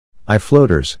eye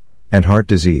floaters, and heart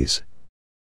disease.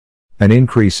 An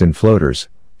increase in floaters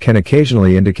can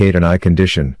occasionally indicate an eye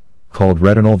condition called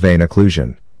retinal vein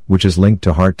occlusion, which is linked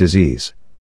to heart disease.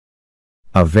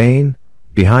 A vein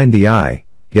behind the eye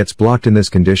gets blocked in this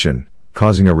condition,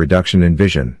 causing a reduction in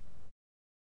vision.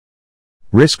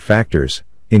 Risk factors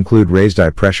include raised eye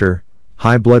pressure,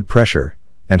 high blood pressure,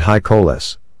 and high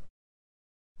cholesterol.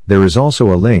 There is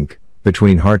also a link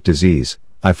between heart disease,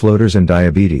 eye floaters, and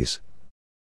diabetes.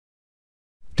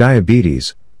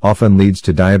 Diabetes often leads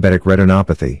to diabetic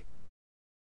retinopathy,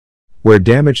 where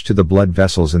damage to the blood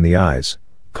vessels in the eyes,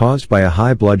 caused by a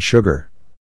high blood sugar,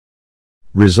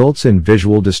 results in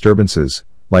visual disturbances,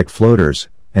 like floaters,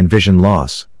 and vision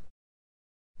loss.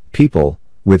 People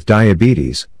with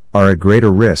diabetes are at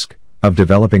greater risk of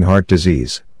developing heart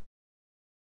disease,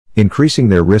 increasing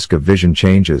their risk of vision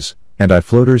changes and eye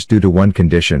floaters due to one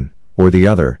condition, or the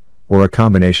other, or a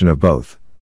combination of both.